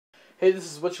Hey,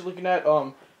 this is what you're looking at.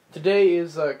 Today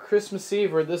is Christmas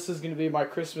Eve, or this is going to be my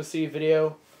Christmas Eve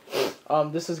video.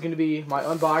 This is going to be my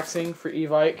unboxing for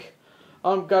e-bike.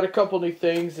 Got a couple new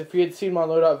things. If you had seen my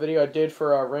loadout video I did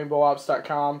for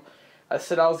RainbowOps.com, I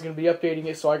said I was going to be updating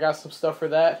it, so I got some stuff for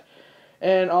that.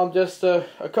 And just a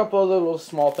couple of little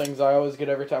small things I always get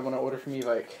every time when I order from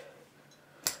e-bike.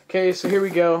 Okay, so here we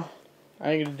go.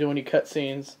 I ain't going to do any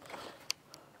cutscenes.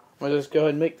 I'm going to just go ahead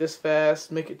and make this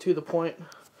fast, make it to the point,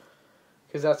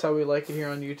 because that's how we like it here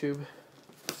on YouTube.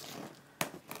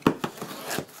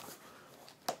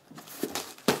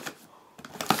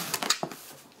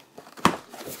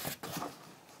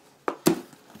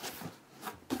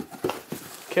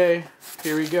 Okay,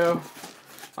 here we go.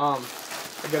 I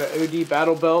got an OD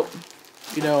battle belt,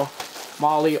 you know,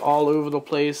 Molly all over the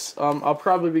place. I'll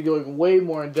probably be going way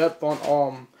more in depth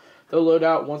on the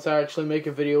loadout once I actually make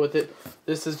a video with it.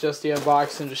 This is just the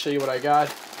unboxing to show you what I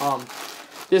got.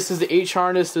 This is the H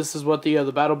harness. This is what the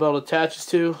battle belt attaches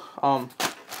to.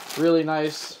 Really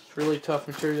nice, really tough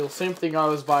material. Same thing I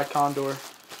always buy Condor.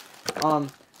 And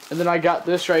then I got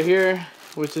this right here,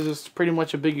 which is just pretty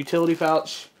much a big utility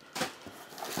pouch.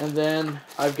 And then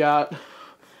I've got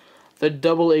the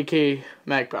double AK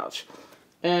mag pouch.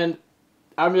 And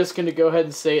I'm just going to go ahead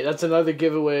and say that's another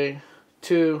giveaway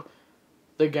to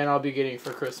the gun I'll be getting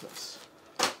for Christmas.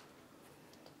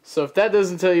 So if that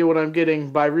doesn't tell you what I'm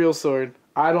getting by Real Sword,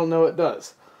 I don't know what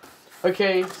does.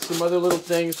 Okay, some other little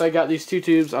things. I got these two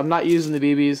tubes. I'm not using the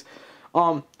BBs.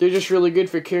 They're just really good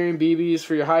for carrying BBs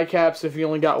for your high caps if you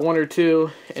only got one or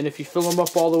two. And if you fill them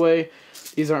up all the way,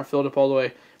 these aren't filled up all the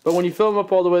way. But when you fill them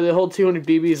up all the way, they hold 200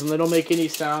 BBs and they don't make any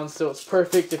sounds. So it's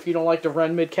perfect if you don't like to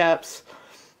run mid caps,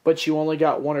 but you only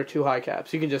got one or two high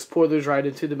caps. You can just pour those right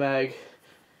into the mag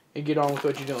and get on with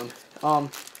what you're doing.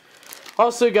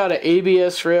 Also got an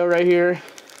ABS rail right here.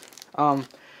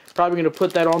 Probably going to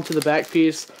put that onto the back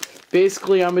piece.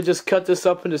 Basically, I'm going to just cut this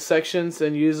up into sections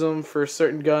and use them for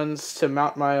certain guns to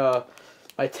mount my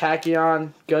my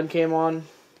Tachyon gun cam on.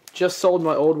 Just sold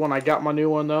my old one. I got my new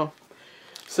one though.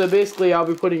 So basically, I'll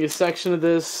be putting a section of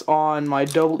this on my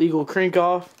double eagle crank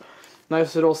off.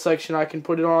 Nice little section I can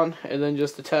put it on, and then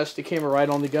just attach the camera right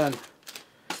on the gun.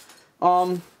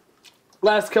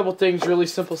 Last couple things, really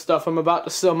simple stuff. I'm about to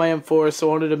sell my M4, so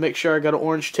I wanted to make sure I got an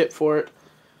orange tip for it.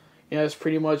 You know, it's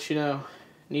pretty much, you know,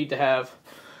 need to have.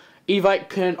 E-bike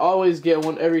pin, always get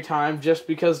one every time, just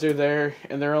because they're there,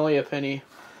 and they're only a penny.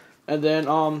 And then,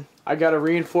 I got a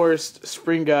reinforced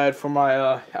spring guide for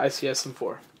my ICS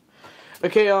M4.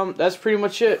 Okay, that's pretty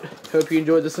much it. Hope you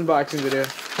enjoyed this unboxing video.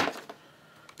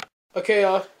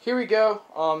 Okay, here we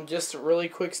go. Just a really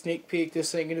quick sneak peek.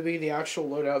 This ain't gonna be the actual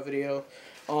loadout video.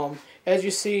 As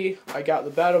you see, I got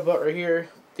the battle belt right here,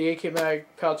 the AK mag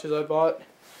pouches I bought,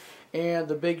 and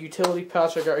the big utility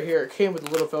pouch I got right here. It came with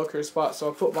a little Velcro spot, so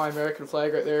I put my American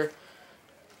flag right there.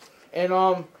 And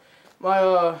my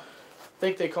I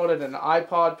think they called it an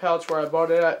iPod pouch where I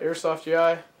bought it at Airsoft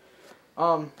GI.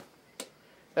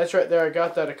 That's right there. I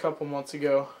got that a couple months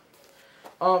ago.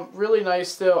 Really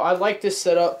nice though. I like this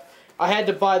setup. I had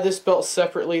to buy this belt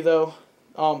separately though.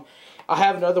 I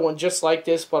have another one just like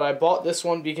this, but I bought this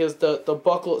one because the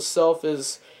buckle itself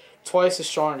is twice as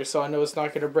stronger, so I know it's not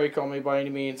going to break on me by any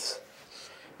means.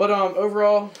 But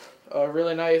overall,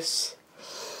 really nice.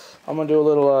 I'm going to do a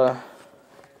little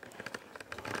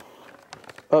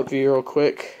up view real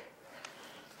quick.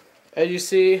 As you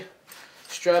see,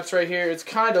 straps right here. It's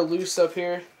kind of loose up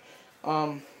here.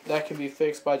 That can be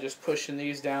fixed by just pushing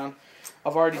these down.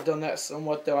 I've already done that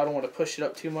somewhat though. I don't want to push it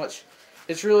up too much.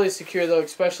 It's really secure though,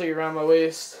 especially around my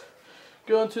waist.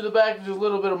 Going to the back, there's a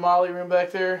little bit of molly room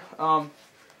back there.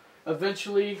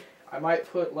 Eventually, I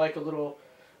might put like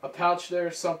a pouch there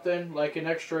or something, like an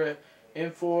extra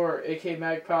M4 or AK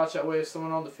mag pouch. That way if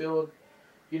someone on the field,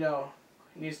 you know,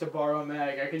 needs to borrow a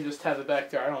mag, I can just have it back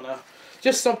there. I don't know.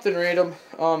 Just something random.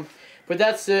 But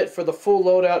that's it for the full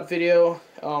loadout video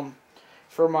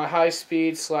for my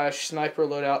high-speed / sniper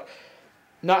loadout.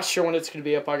 Not sure when it's going to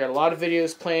be up. I got a lot of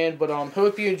videos planned, but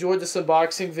hope you enjoyed this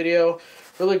unboxing video.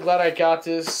 Really glad I got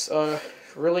this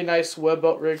really nice web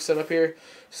belt rig set up here.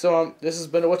 So this has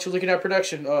been a What You Looking At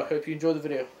production. Hope you enjoyed the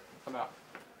video. I'm out.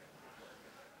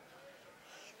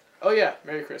 Oh yeah,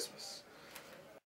 Merry Christmas.